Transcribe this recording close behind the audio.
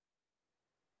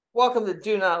Welcome to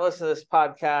Do Not Listen to This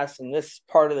podcast. In this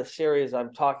part of the series,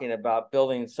 I'm talking about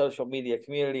building social media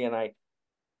community. And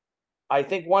I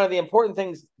think one of the important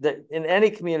things that in any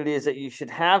community is that you should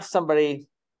have somebody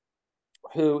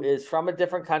who is from a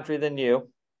different country than you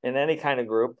in any kind of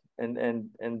group. And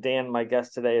Dan, my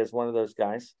guest today, is one of those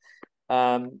guys.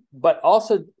 But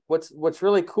also what's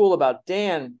really cool about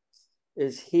Dan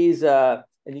is he's and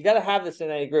you got to have this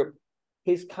in any group.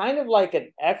 He's kind of like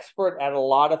an expert at a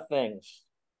lot of things.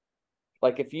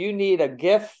 Like if you need a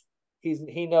GIF,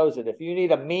 he knows it. If you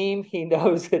need a meme, he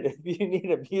knows it. If you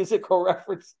need a musical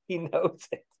reference, he knows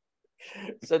it.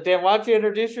 So Dan, why don't you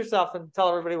introduce yourself and tell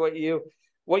everybody what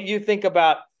you think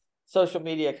about social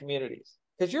media communities?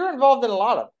 Because you're involved in a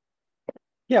lot of them.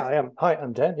 Yeah, I am. Hi,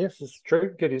 I'm Dan. Yes, this is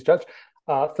true. Good as judged.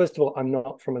 First of all, I'm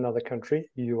not from another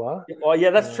country. You are. Well, yeah,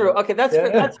 that's true. Okay, that's fair.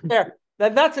 Yeah. That's fair.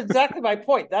 That's exactly my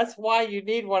point. That's why you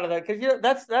need one of them because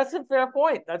that's a fair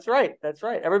point. That's right. That's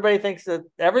right. Everybody thinks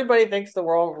the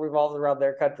world revolves around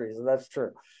their countries, and that's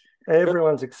true.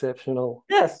 Everyone's exceptional.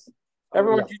 Yes,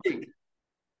 everyone's Yeah, unique.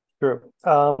 true.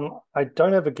 I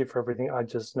don't have a gift for everything. I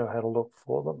just know how to look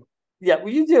for them. Yeah, well,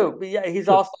 you do. But yeah, he's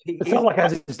also It's not like I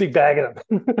have this big bag of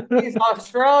them. he's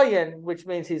Australian, which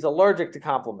means he's allergic to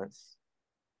compliments.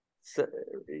 So,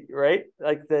 right?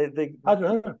 Like I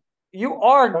don't know. you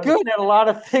are good at a lot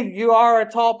of things. You are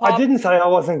a tall I pop. didn't say I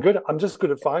wasn't good. I'm just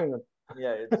good at finding them.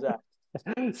 Yeah,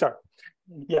 exactly. Sorry.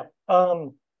 Yeah.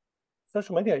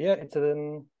 Social media. Yeah, it's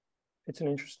an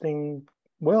interesting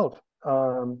world.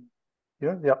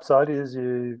 The upside is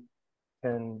you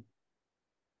can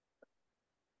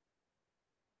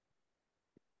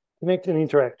connect and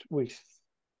interact with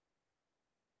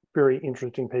very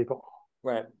interesting people.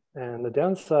 Right. And the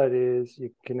downside is you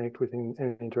connect with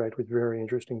and interact with very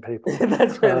interesting people.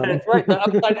 That's right. That's right. The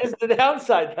upside is the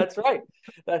downside. That's right.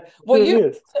 Well, It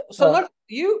is. look,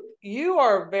 you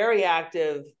are very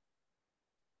active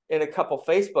in a couple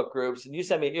Facebook groups, and you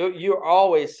send me you're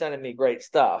always sending me great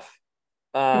stuff.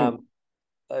 Um,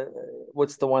 uh,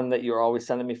 what's the one that you're always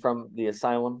sending me from the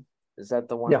asylum? Is that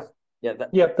the one? Yeah. Yeah.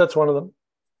 Yeah, that's one of them.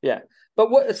 Yeah.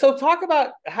 But so talk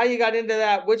about how you got into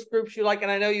that, which groups you like,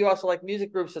 and I know you also like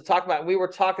music groups to talk about. And we were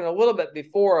talking a little bit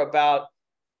before about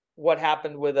what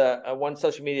happened with a one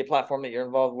social media platform that you're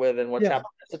involved with and what's Yeah. happened.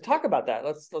 So talk about that.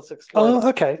 Let's explore that.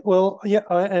 Okay. Well, yeah,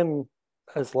 I am,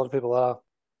 as a lot of people are,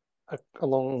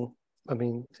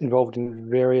 involved in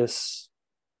various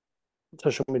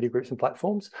social media groups and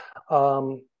platforms.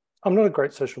 I'm not a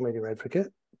great social media advocate.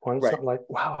 It's Right. not like,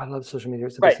 wow, I love social media.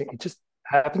 It's the Right. best thing. It just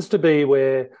happens to be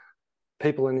where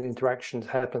people and interactions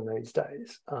happen these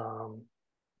days. I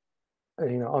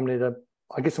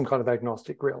guess I'm kind of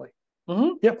agnostic, really.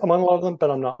 Mm-hmm. Yep, I'm on a lot of them, but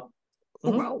I'm not.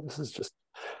 Mm-hmm. Well, this is just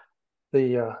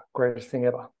the greatest thing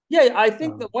ever. Yeah, I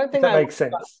think the one thing that makes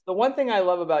sense. the one thing I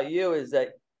love about you is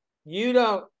that you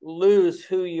don't lose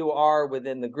who you are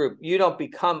within the group. You don't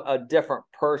become a different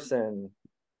person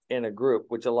in a group,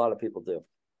 which a lot of people do.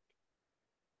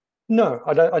 No,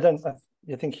 I don't.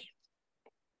 I think.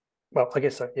 Well, I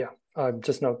guess so. Yeah, I'm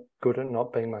just not good at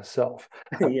not being myself.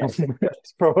 Yes,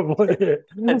 That's probably it.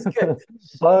 that's good.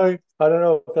 I don't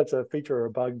know if that's a feature or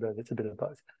a bug, but it's a bit of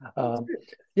both.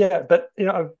 Yeah, but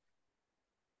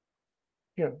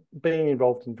being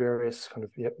involved in various kind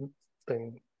of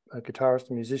being a guitarist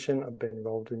and musician, I've been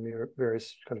involved in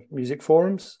various kind of music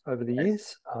forums over the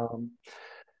years,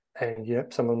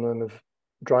 and some of them have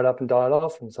dried up and died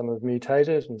off, and some have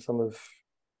mutated, and some have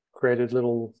created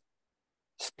little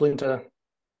splinter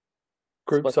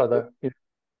groups, either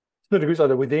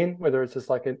within, whether it's just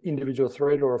like an individual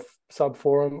thread or a sub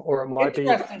forum, or it might be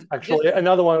actually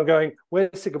another one going, we're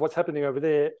sick of what's happening over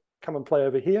there, come and play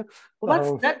over here.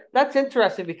 Well, that's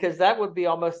interesting because that would be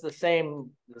almost the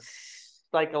same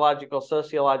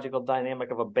sociological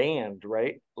dynamic of a band,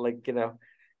 right? Like,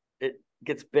 it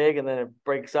gets big and then it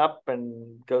breaks up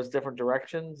and goes different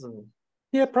directions. And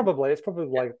yeah, probably. It's probably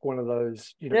like one of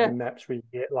those, maps where you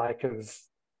get like of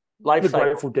life the cycle.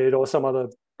 Grateful Dead or some other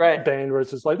band where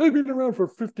it's just like, they've been around for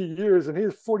 50 years and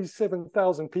here's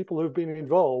 47,000 people who've been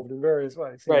involved in various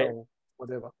ways,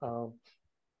 whatever.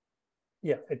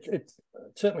 It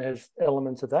certainly has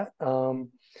elements of that.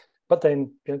 But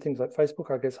then, things like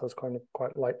Facebook, I guess I was kind of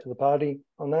quite late to the party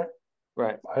on that.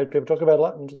 Right. I heard people talk about it a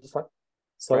lot and just like,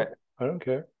 I don't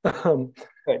care.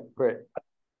 Right.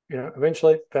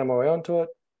 Eventually found my way onto it.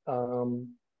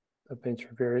 I've been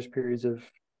through various periods of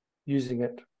using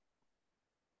it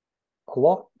a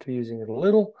lot to using it a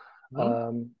little.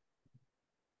 Mm-hmm.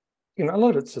 A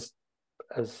lot of it's just,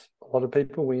 as a lot of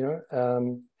people,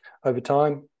 over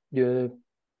time, you're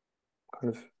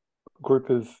kind of group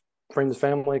of friends,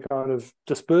 family kind of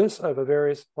disperse over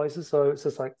various places. So it's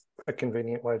just like a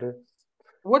convenient way to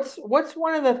What's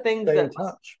one of the things stay that in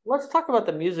touch. let's talk about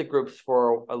the music groups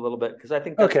for a little bit because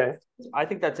Okay. I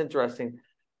think that's interesting.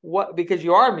 What because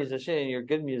you are a musician and you're a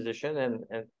good musician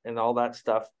and all that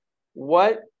stuff.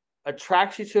 What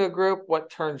attracts you to a group?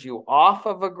 What turns you off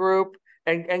of a group?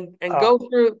 And Uh,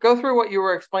 go through what you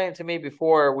were explaining to me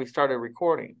before we started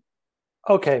recording.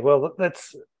 okay. Well,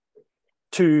 that's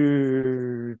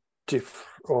two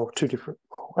different,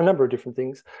 a number of different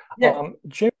things. Yeah,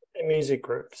 Generally, music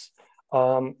groups.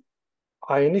 Um,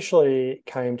 I initially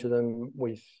came to them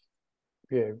with,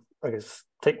 I guess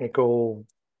technical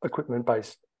equipment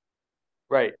based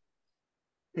right,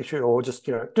 issue, or just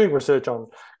doing research on.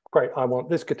 Great, I want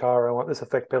this guitar, I want this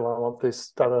effect pedal, I want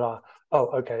this da da da. Oh,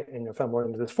 okay, and you found more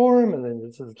into this forum, and then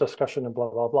there's a discussion and blah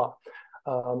blah blah.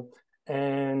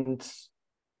 And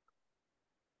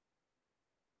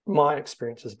my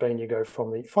experience has been you go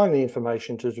from finding the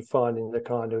information to finding the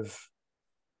kind of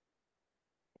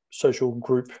social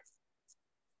group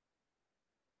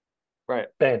right,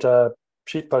 banter,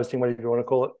 shit posting, whatever you want to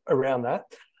call it, around that.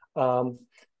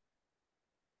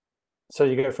 So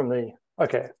you go from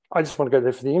okay, I just want to go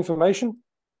there for the information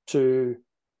to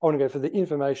I want to go for the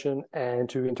information and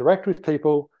to interact with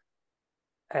people.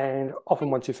 And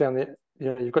often once you found that,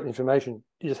 you've got the information,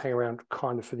 you just hang around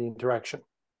kind of for the interaction,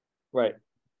 right.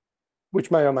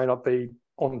 which may or may not be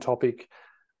on topic.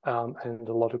 And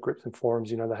a lot of groups and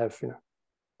forums, they have,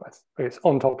 I guess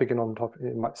on topic and on topic,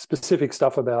 specific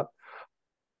stuff about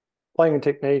playing a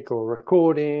technique or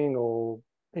recording or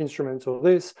instruments or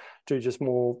this, to just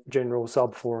more general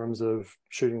sub forums of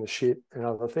shooting the shit and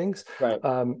other things. Right.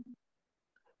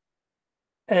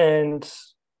 And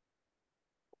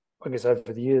I guess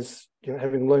over the years,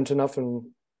 having learned enough and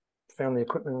found the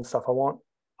equipment and stuff I want,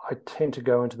 I tend to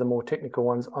go into the more technical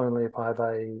ones only if I have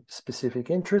a specific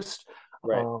interest.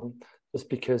 Right. Just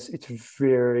because it's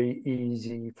very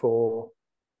easy for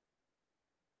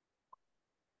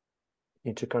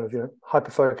you to kind of,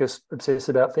 hyper focus, obsess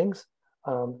about things.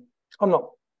 I'm not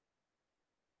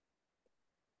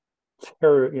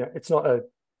it's not a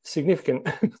significant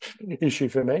issue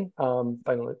for me.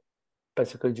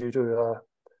 Basically due to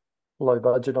low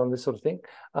budget on this sort of thing.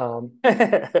 And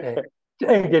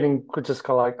getting just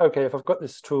kind of like, okay, if I've got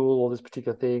this tool or this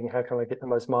particular thing, how can I get the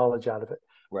most mileage out of it?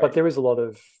 Right. But there is a lot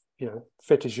of,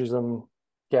 fetishism,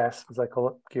 gas, as they call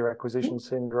it, gear acquisition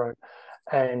syndrome,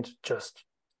 and just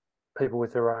people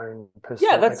with their own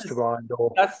personal extra grind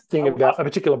or thing about a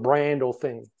particular brand or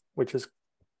thing, which is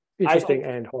interesting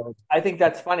and horrible. I think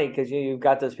that's funny because you've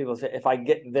got those people say, if I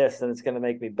get this, then it's going to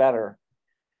make me better.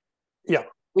 Yeah.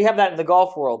 We have that in the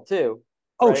golf world too.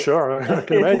 Oh, right? Sure. I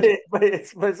can imagine. but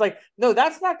it's like, no,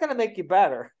 that's not going to make you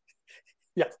better.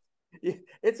 Yeah.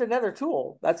 It's another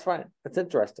tool. That's fine. That's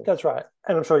interesting. That's right.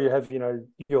 And I'm sure you have,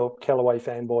 your Callaway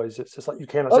fanboys. It's just like you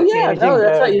cannot say anything. No,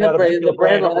 that's right. You have the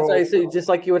brand. That's why you say just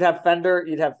like you would have Fender, or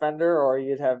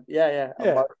you'd have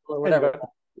or whatever.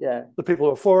 The people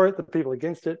who are for it, the people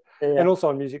against it, and also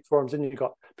on music forums. And you've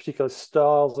got particular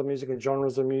styles of music and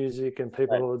genres of music, and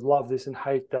people who would love this and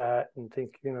hate that, and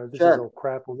think this is all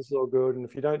crap or this is all good, and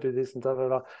if you don't do this and da da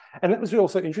da. And that was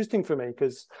also interesting for me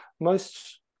because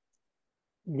most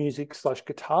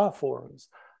music/guitar forums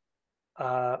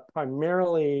are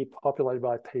primarily populated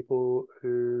by people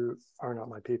who are not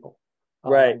my people.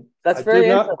 Right. That's I did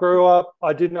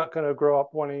not kind of grow up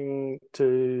wanting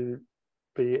to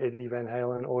be Eddie Van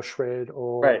Halen or Shred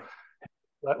or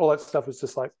all that stuff was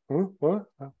just like, what?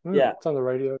 It's on the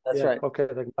radio. That's right. Okay,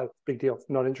 they can play. Big deal.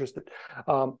 Not interested.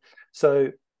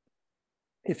 So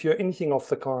if you're anything off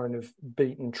the kind of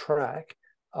beaten track,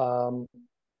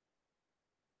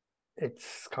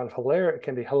 it's kind of hilarious. It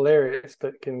can be hilarious,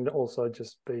 but it can also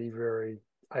just be very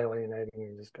alienating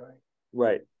and just going.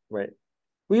 Right.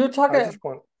 We were talking.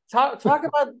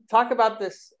 Talk about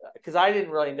this because I didn't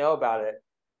really know about it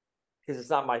because it's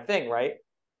not my thing, right?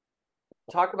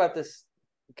 Talk about this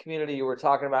community you were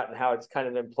talking about and how it's kind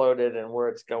of imploded and where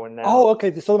it's going now. Oh,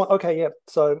 okay. Okay, yeah.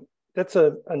 So that's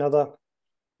another.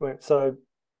 So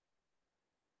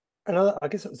another. I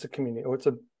guess it's a community, or it's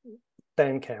a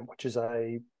Bandcamp, which is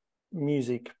a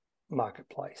music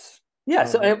marketplace. Yeah.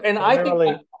 So and I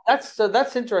think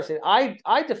that's interesting. I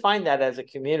define that as a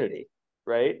community,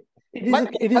 right?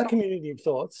 It is a community of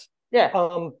sorts. Yeah.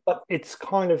 But it's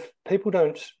kind of people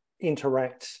don't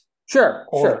interact. Sure.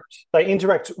 They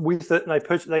interact with it and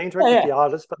they interact with the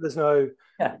artist, but there's no.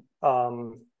 Yeah.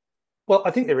 Well,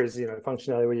 I think there is,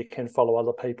 functionality where you can follow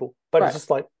other people, but it's just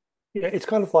like, it's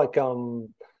kind of like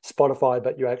Spotify,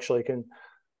 but you actually can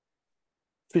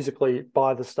physically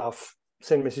buy the stuff,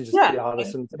 send messages to the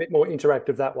artist, and it's a bit more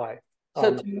interactive that way.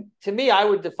 So to me, I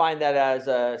would define that as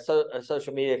a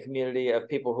social media community of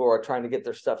people who are trying to get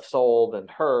their stuff sold and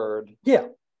heard. Yeah,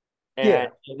 And yeah.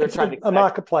 they're It's trying to a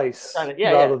marketplace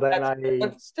rather than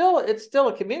but still, it's still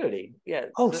a community. Yeah.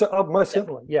 most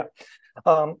certainly, yeah.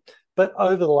 But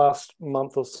over the last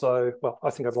month or so, well, I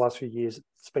think over the last few years,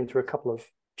 it's been through a couple of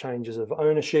changes of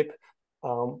ownership,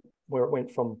 where it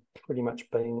went from pretty much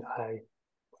being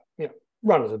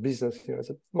run as a business,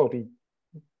 it's a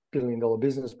multi-billion-dollar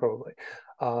business probably,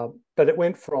 but it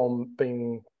went from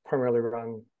being primarily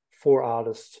run for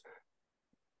artists.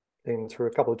 Then through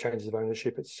a couple of changes of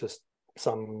ownership, it's just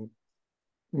some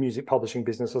music publishing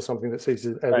business or something that sees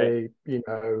it as a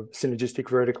synergistic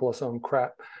vertical or some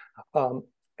crap,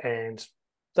 and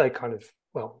they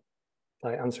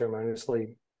they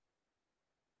unceremoniously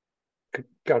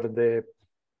gutted their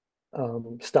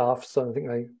staff. So I think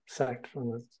they sacked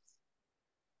on the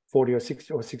 40 or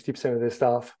 60% of their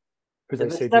staff, who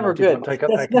they said never did not take up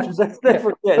packages. That's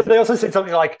never good. But they also said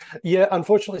something like,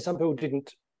 unfortunately, some people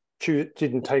didn't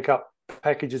take up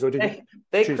packages or didn't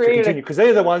choose to continue, because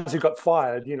they're the ones who got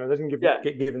fired. They didn't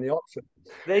get given the option.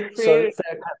 They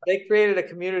created a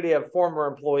community of former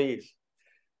employees.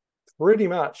 Pretty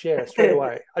much, yeah, straight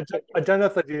away. I don't know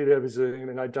if they did it over Zoom,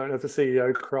 and I don't know if the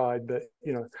CEO cried, but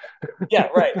Yeah,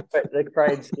 right. They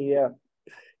cried CEO.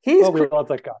 We love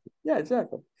that guy. Yeah,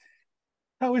 exactly.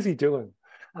 How is he doing?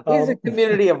 He's a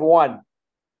community of one.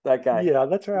 That guy. Yeah,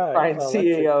 that's right. Crying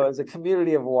CEO is a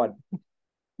community of one.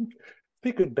 Be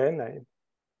a good band name.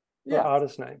 Yeah.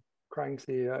 Artist name. Crying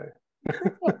CEO.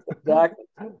 Exactly.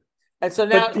 And so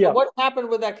now, what happened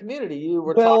with that community? You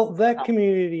were that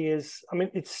community is,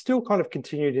 it's still kind of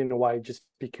continued in a way, just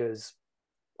because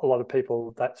a lot of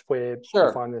people, that's where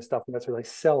they find their stuff and that's where they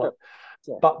sell it.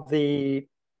 Sure. But the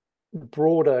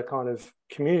broader kind of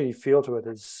community feel to it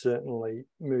has certainly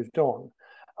moved on.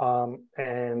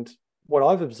 And what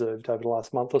I've observed over the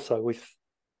last month or so with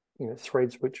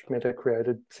Threads, which Meta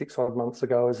created 6 odd months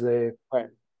ago as their,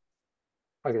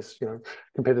 I guess,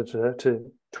 competitor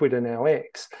to Twitter, now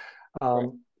X. A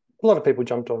lot of people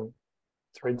jumped on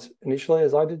Threads initially,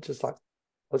 as I did, just like,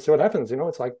 let's see what happens.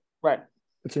 It's like,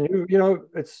 it's a new,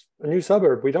 it's a new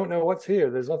suburb. We don't know what's here.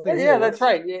 There's nothing. Yeah, that's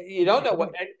right. You don't know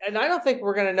what, and I don't think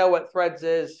we're going to know what Threads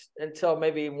is until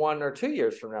maybe 1 or 2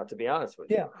 years from now, to be honest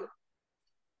with you. Yeah.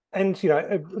 And,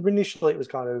 initially it was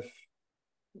kind of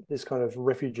this kind of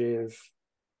refugee of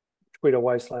Twitter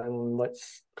wasteland.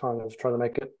 Let's kind of try to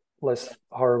make it less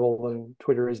horrible than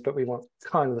Twitter is, but we want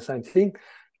kind of the same thing.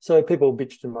 So people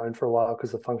bitched and moaned for a while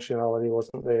because the functionality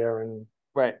wasn't there, and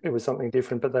it was something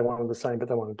different, but they wanted the same, but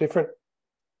they wanted different.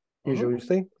 Usual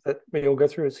thing that we all go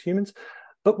through as humans.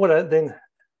 But what then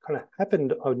kind of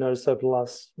happened, I've noticed over the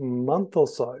last month or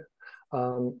so,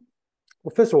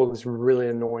 well, first of all, this really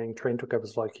annoying trend took up.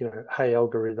 It's like, hey,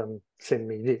 algorithm, send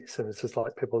me this. And it's just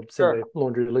like people send their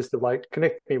laundry list of like,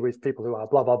 connect me with people who are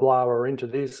blah, blah, blah, or into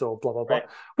this or blah, blah, blah,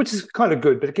 which is kind of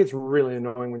good. But it gets really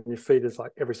annoying when your feed is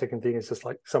like every second thing is just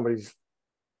like somebody's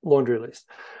laundry list.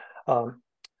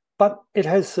 But it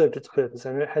has served its purpose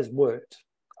and it has worked.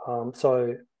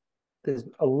 So there's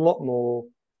a lot more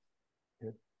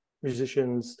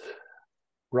musicians,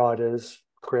 writers,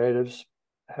 creatives,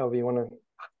 however you want to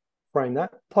frame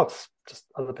that, plus just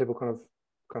other people kind of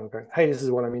going, hey, this is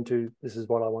what I'm into, this is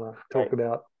what I want to talk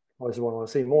about, or this is what I want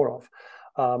to see more of.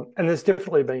 And there's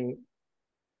definitely been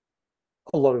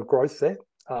a lot of growth there.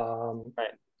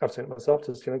 I've seen it myself,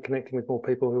 just connecting with more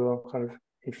people who are kind of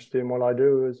interested in what I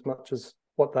do as much as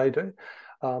what they do.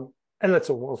 And that's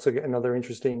also another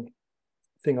interesting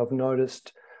thing I've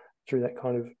noticed through that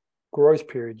kind of growth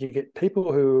period. You get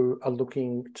people who are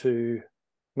looking to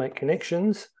make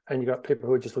connections, and you got people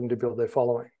who are just looking to build their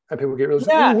following. And people get really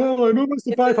I'm almost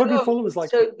at 500 followers. Like,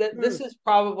 so this is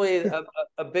probably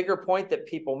a bigger point that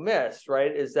people miss,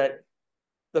 right? Is that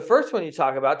the first one you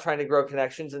talk about, trying to grow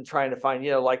connections and trying to find,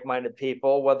 like-minded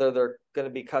people, whether they're going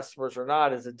to be customers or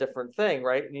not, is a different thing,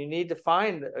 right? And you need to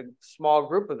find a small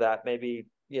group of that. Maybe,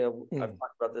 I've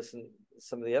talked about this in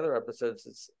some of the other episodes.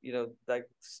 It's, that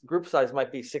group size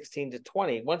might be 16 to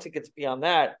 20. Once it gets beyond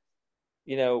that,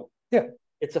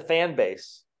 it's a fan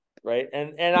base, right?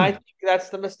 And I think that's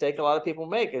the mistake a lot of people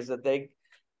make, is that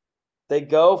they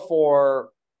go for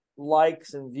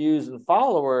likes and views and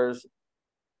followers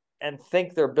and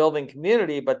think they're building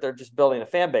community, but they're just building a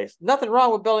fan base. Nothing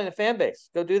wrong with building a fan base.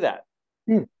 Go do that.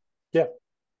 Yeah.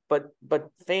 But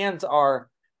fans are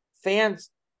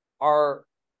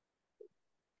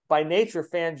by nature,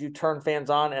 fans, you turn fans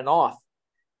on and off,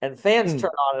 and fans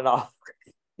turn on and off.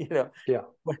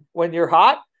 When you're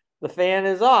hot, the fan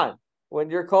is on. When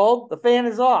you're cold, the fan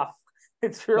is off.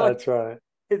 It's really, that's right.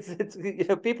 It's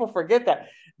people forget that.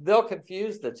 they'll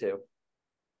confuse the two.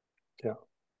 Yeah.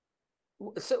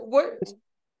 So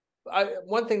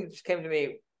one thing that just came to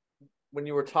me when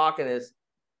you were talking is,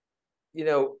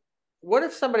 what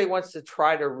if somebody wants to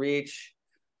try to reach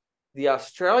the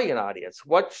Australian audience?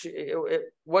 What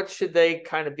should they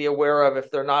kind of be aware of if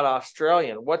they're not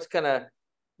Australian? What's gonna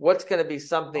be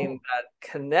something that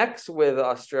connects with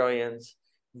Australians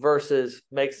versus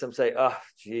makes them say, "Oh,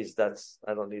 geez,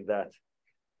 I don't need that."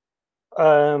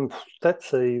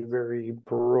 That's a very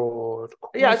broad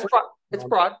question. Yeah, it's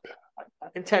broad,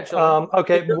 intentionally.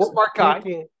 Okay, You're a smart guy.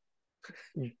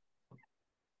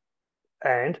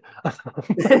 And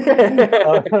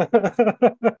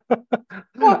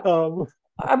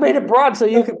I made it broad so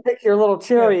you can pick your little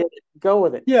cherry and go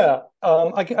with it. Yeah,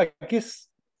 I guess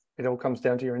it all comes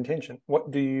down to your intention. What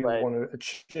do you want to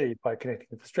achieve by connecting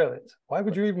with Australians? Why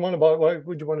would you even want to buy? Why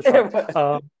would you want to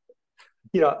try?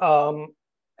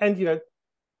 And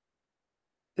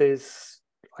there's,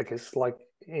 I guess, like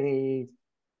any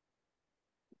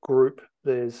group,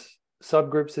 there's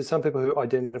subgroups. There's some people who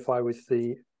identify with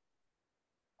the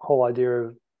whole idea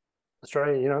of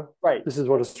Australia, right? This is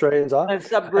what Australians are,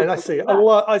 and I see a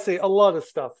lot. I see a lot of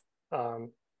stuff,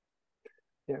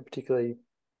 particularly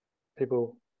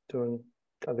people doing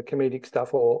other comedic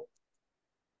stuff or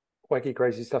wacky,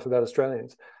 crazy stuff about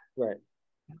Australians. Right.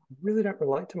 I really don't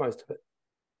relate to most of it.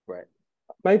 Right.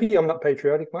 Maybe I'm not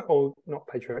patriotic or not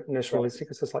patriotic, nationalistic.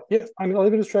 Right. It's just like, I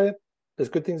live in Australia. There's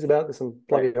good things about it. There's some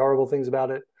bloody horrible things about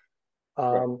it.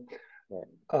 I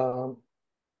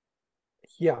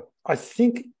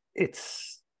think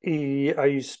it's. Are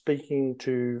you speaking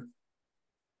to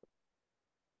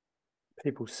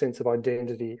people's sense of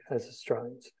identity as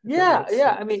Australians? Yeah.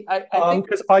 I mean, I think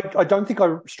because I don't think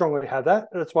I strongly have that.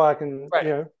 That's why I can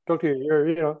talk to you.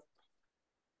 You're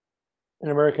in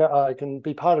America, I can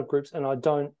be part of groups, and I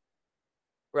don't.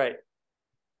 Right.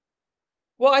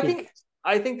 Well, I think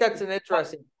that's an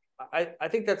interesting. I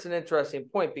think that's an interesting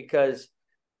point because,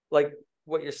 like,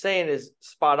 what you're saying is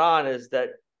spot on. Is that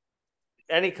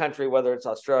any country, whether it's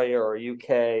Australia or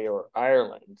UK or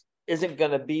Ireland, isn't going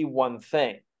to be one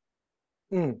thing.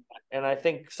 And I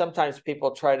think sometimes people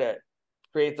try to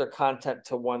create their content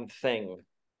to one thing,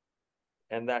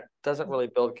 and that doesn't really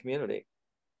build community.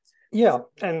 Yeah,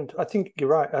 and I think you're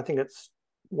right. I think it's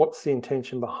what's the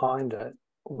intention behind it?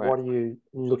 Right. What are you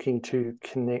looking to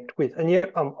connect with? And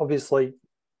obviously,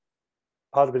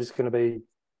 part of it is going to be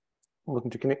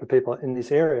looking to connect with people in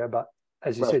this area. But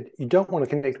as you said, you don't want to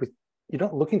connect with. You're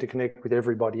not looking to connect with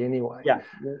everybody anyway. Yeah.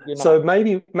 So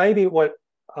maybe what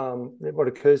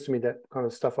occurs to me, that kind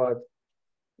of stuff I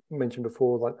mentioned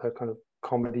before, like the kind of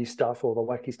comedy stuff or the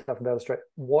wacky stuff about Australia,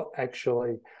 what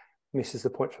actually misses the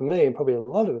point for me and probably a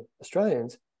lot of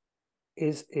Australians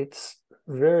is it's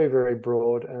very, very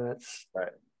broad and it's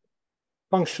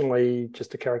functionally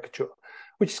just a caricature,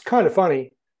 which is kind of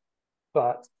funny,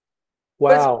 but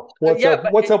wow,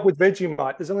 what's up with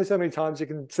Vegemite? There's only so many times you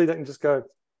can see that and just go,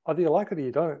 either you like it or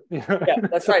you don't. Yeah,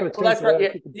 that's right. Well, that's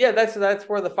right. Yeah, that's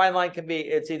where the fine line can be.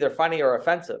 It's either funny or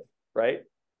offensive, right?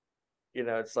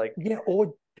 It's like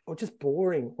or just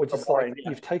boring, or just boring, like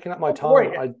you've taken up my time.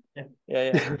 Boring.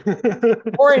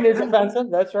 Boring is offensive.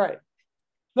 That's right.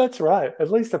 That's right.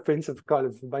 At least offensive kind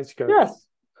of makes you go. Yes.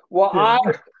 Well,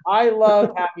 I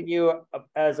love having you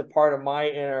as a part of my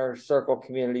inner circle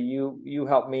community. You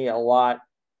help me a lot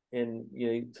in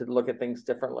to look at things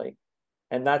differently.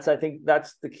 And I think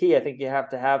that's the key. I think you have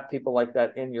to have people like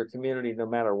that in your community no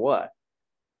matter what.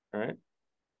 Right?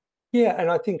 Yeah, and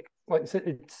I think, like I said,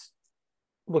 it's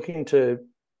looking to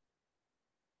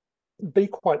be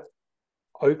quite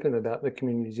open about the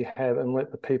communities you have and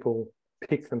let the people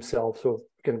pick themselves who are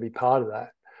going to be part of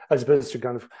that, as opposed to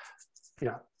kind of,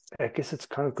 I guess it's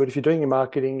kind of good if you're doing your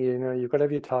marketing, you've got to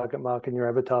have your target market and your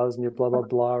avatars and your blah, blah,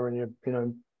 blah, and your,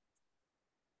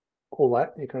 all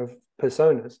that, your kind of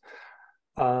personas.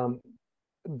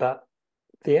 But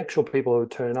the actual people who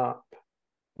turn up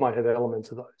might have elements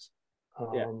of those.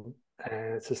 And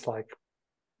it's just like,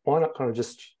 why not kind of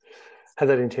just have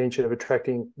that intention of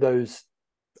attracting those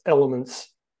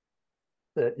elements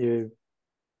that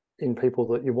in people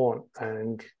that you want,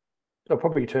 and they'll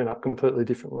probably turn up completely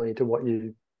differently to what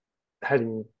you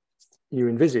you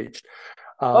envisaged.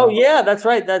 That's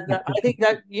right. I think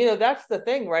that that's the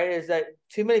thing, right? Is that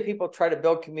too many people try to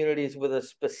build communities with a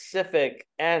specific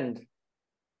end,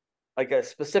 like a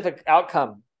specific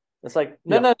outcome. It's like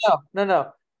no.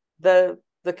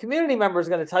 The community member is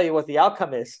going to tell you what the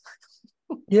outcome is.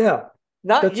 Yeah,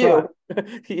 not you.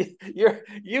 Right.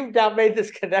 You've now made this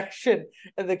connection,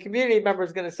 and the community member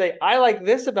is going to say, "I like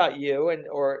this about you," and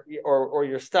or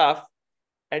your stuff,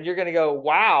 and you're going to go,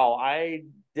 "Wow, I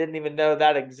didn't even know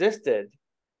that existed.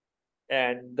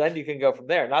 And then you can go from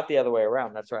there, not the other way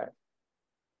around. That's right.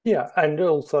 Yeah, and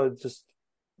also just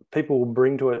people will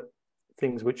bring to it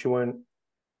things which you weren't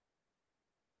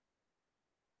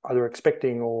either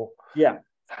expecting or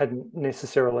hadn't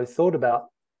necessarily thought about,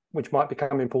 which might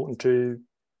become important to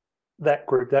that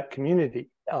group, that community.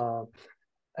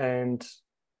 And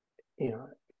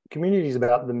community is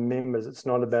about the members. It's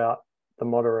not about the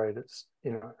moderators.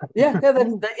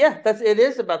 That's it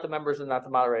is about the members and not the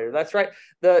moderator. That's right.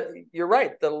 You're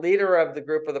right. The leader of the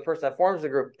group, or the person that forms the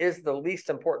group, is the least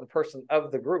important person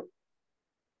of the group.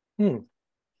 And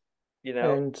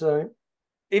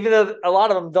even though a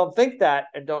lot of them don't think that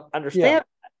and don't understand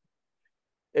that,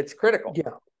 it's critical.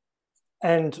 Yeah.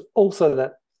 And also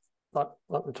that, like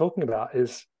we're talking about,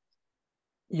 is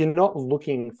you're not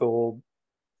looking for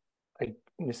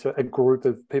a group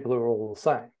of people who are all the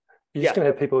same. You're just going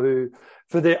to have people who,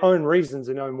 for their own reasons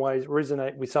and own ways,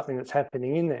 resonate with something that's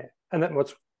happening in there. And that's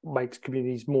what makes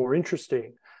communities more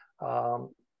interesting.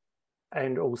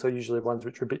 And also usually ones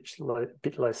which are a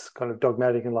bit less kind of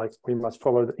dogmatic and like we must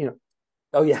follow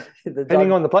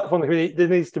depending on the platform, there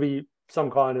needs to be some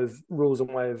kind of rules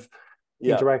and way of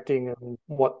interacting and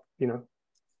what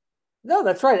No,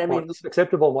 that's right. I mean, what's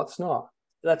acceptable and what's not.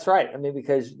 That's right. I mean,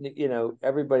 because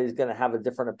everybody's going to have a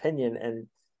different opinion, and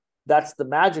that's the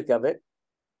magic of it.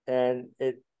 And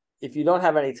if you don't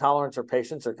have any tolerance or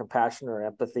patience or compassion or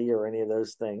empathy or any of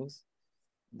those things,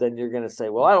 then you're going to say,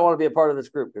 well, I don't want to be a part of this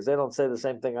group because they don't say the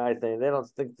same thing I think. They don't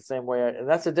think the same way. And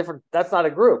that's not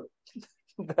a group.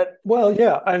 Well,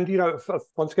 yeah. And,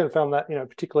 once again, I found that,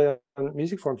 particularly on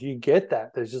music forums, you get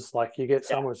that. There's just like, you get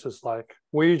someone who's just like,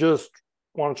 we just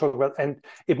want to talk about, and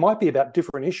it might be about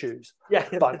different issues. Yeah.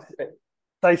 But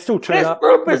they still turn up.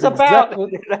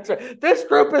 That's right. This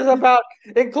group is about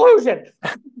inclusion.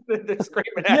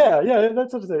 Screaming at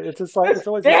that's what it is. It's just like, it's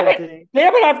always damn it,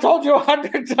 I've told you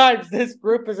 100 times this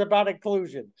group is about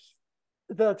inclusion.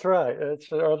 That's right.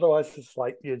 Otherwise it's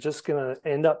like you're just gonna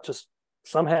end up just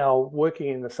somehow working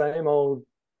in the same old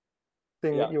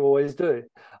thing that you always do.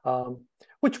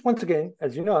 Which once again,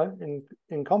 as you know,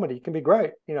 in comedy can be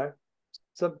great.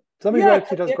 So somebody who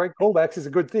actually does great callbacks is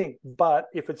a good thing. But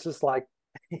if it's just like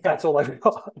that's all they've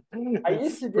got,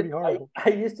 it's pretty horrible.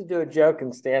 I used to do a joke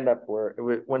in stand-up where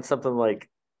it went something like,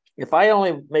 if I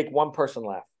only make one person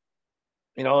laugh,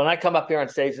 and I come up here on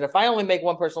stage, and if I only make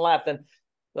one person laugh, then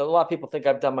a lot of people think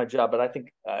I've done my job. But I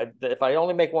think if I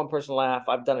only make one person laugh,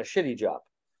 I've done a shitty job.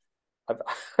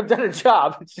 I've done a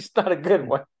job. It's just not a good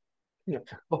one. Yeah.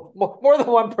 More than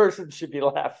one person should be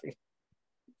laughing.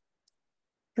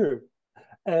 True.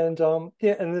 And and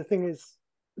the thing is,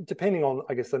 depending on,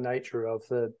 I guess, the nature of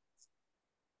the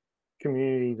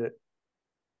community that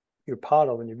you're part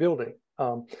of and you're building,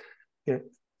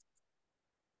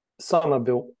 some are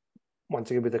built once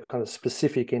again with a kind of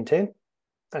specific intent,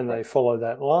 and they follow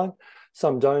that line.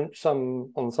 Some don't.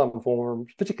 Some on some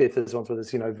forums, particularly if there's ones where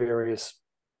there's various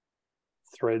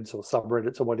threads or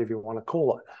subreddits or whatever you want to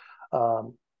call it,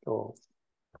 or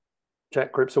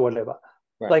chat groups or whatever.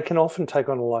 Right. They can often take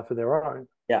on a life of their own.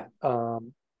 Yeah.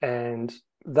 And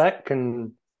that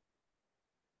can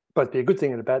both be a good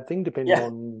thing and a bad thing, depending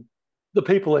on the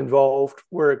people involved,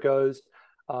 where it goes.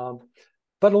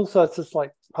 But also, it's just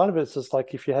like part of it's just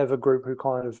like if you have a group who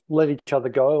kind of let each other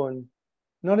go, and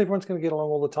not everyone's going to get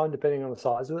along all the time, depending on the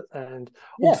size of it, and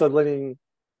also letting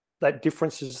that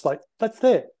difference is just like that's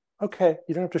there. Okay,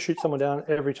 you don't have to shoot someone down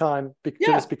every time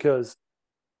just because.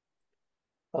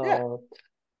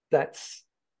 That's.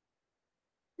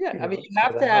 Yeah, I mean, you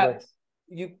have to have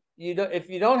you don't, if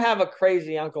you don't have a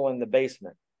crazy uncle in the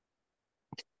basement,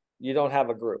 you don't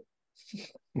have a group.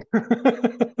 Well,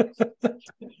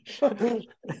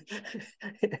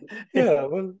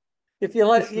 if you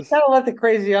gotta let the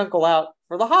crazy uncle out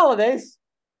for the holidays,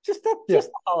 just the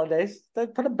holidays. They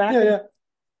put him back.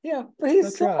 But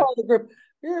he's still part of the group.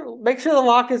 Make sure the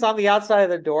lock is on the outside of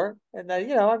the door, and then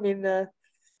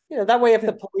that way if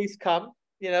the police come,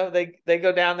 they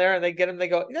go down there and they get him. They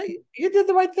go, you did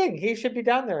the right thing. He should be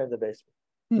down there in the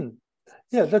basement.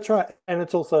 Yeah, that's right. And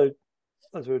it's also,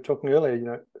 as we were talking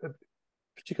earlier,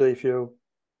 particularly if you're,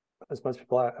 as most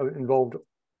people are, involved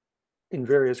in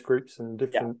various groups and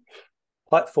different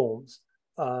platforms,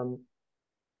 you're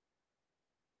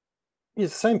the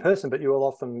same person, but you will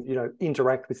often,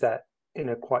 interact with that in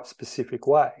a quite specific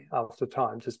way after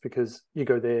time, just because you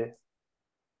go there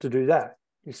to do that.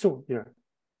 You still,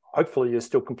 hopefully you're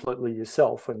still completely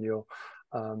yourself and you're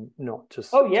not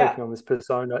just taking on this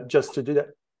persona just to do that.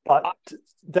 But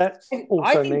that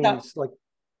also means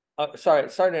sorry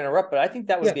to interrupt, but I think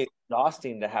that would be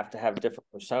exhausting to have different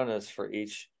personas for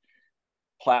each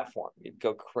platform. You'd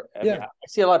go, I mean, Yeah. I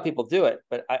see a lot of people do it,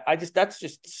 but I just, that's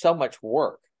just so much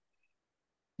work,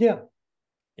 Yeah,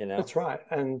 you know? that's right.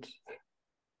 And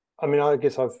I mean, I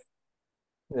guess I've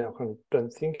now kind of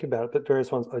don't think about it, but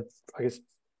various ones, I guess,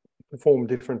 perform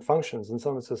different functions. And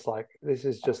some it's just like, this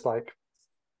is just like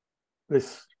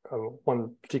this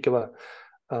one particular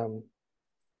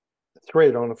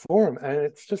thread on a forum. And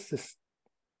it's just this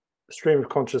stream of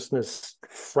consciousness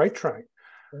freight train.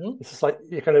 Mm-hmm. It's just like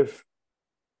you kind of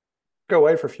go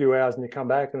away for a few hours and you come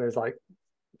back and there's like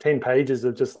 10 pages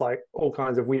of just like all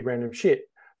kinds of weird random shit.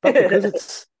 But because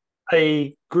it's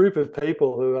a group of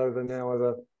people who over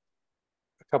a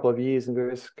couple of years in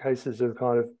various cases have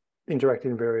kind of interacted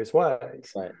in various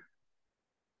ways, Right.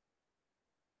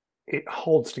 it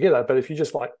holds together. But if you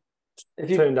just like If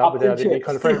you turned up without any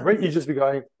kind of frame rate, you'd just be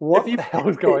going, what the hell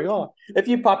is going on? If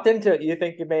you popped into it, you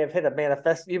think you may have hit a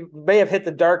manifest, you may have hit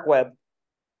the dark web.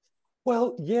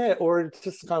 Well, yeah, or it's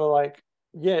just kind of like,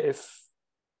 yeah, if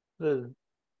the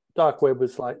dark web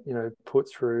was like,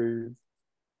 put through,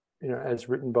 as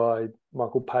written by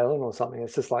Michael Palin or something,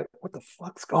 it's just like, what the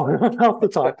fuck's going on half the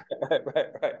time?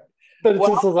 Right. But it's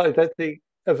also like that thing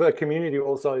of a community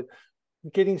also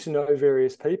getting to know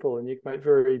various people, and you can make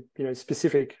very,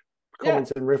 specific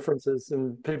comments and references,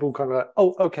 and people kind of like,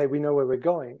 oh, okay, we know where we're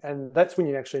going. And that's when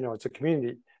you actually know it's a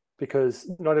community, because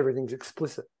not everything's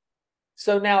explicit.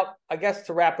 So now, I guess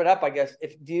to wrap it up,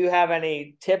 do you have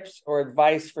any tips or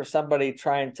advice for somebody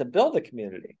trying to build a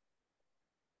community?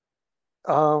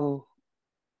 I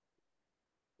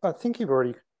think you've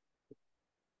already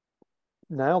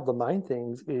nailed the main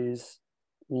things. Is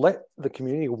let the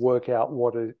community work out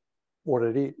what it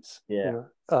is. Yeah.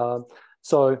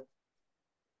 So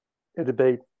it'd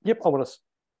be, yep, I want to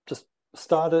just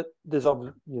start it. There's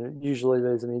usually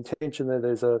there's an intention there.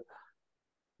 There's a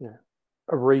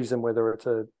reason, whether it's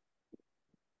a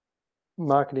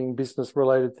marketing business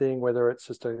related thing, whether it's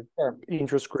just a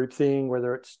interest group thing,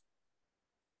 whether it's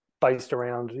based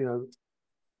around,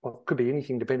 well, it could be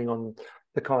anything depending on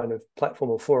the kind of platform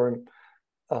or forum.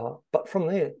 But from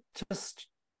there, just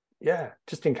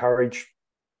encourage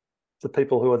the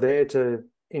people who are there to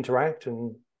interact,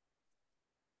 and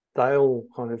they'll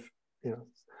kind of,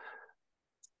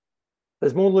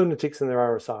 there's more lunatics than there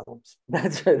are asylums.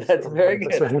 That's very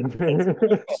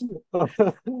good.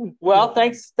 Well,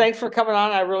 thanks for coming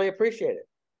on. I really appreciate it.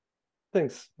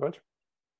 Thanks, Roger.